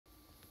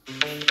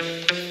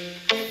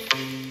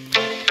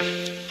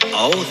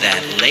Oh,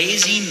 that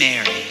lazy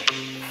Mary.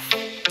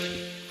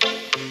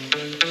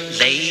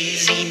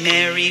 Lazy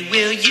Mary,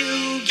 will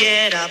you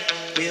get up?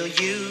 Will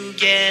you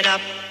get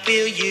up?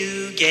 Will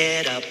you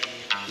get up?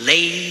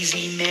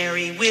 Lazy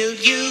Mary, will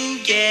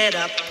you get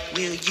up?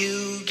 Will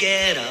you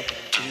get up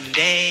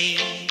today?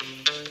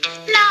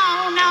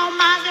 No, no,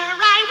 Mother,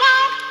 I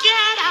won't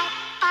get up.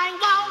 I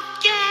won't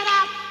get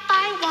up.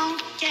 I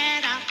won't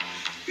get up.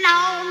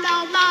 No,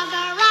 no,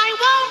 Mother, I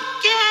won't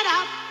get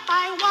up.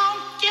 I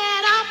won't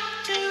get up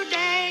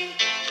today.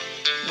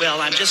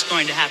 Well, I'm just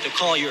going to have to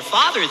call your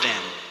father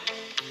then.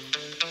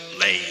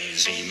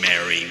 Lazy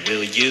Mary,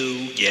 will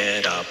you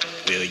get up?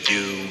 Will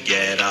you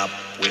get up?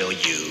 Will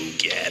you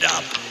get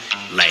up?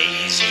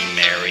 Lazy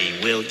Mary,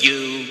 will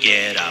you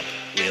get up?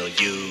 Will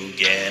you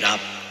get up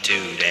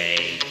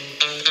today?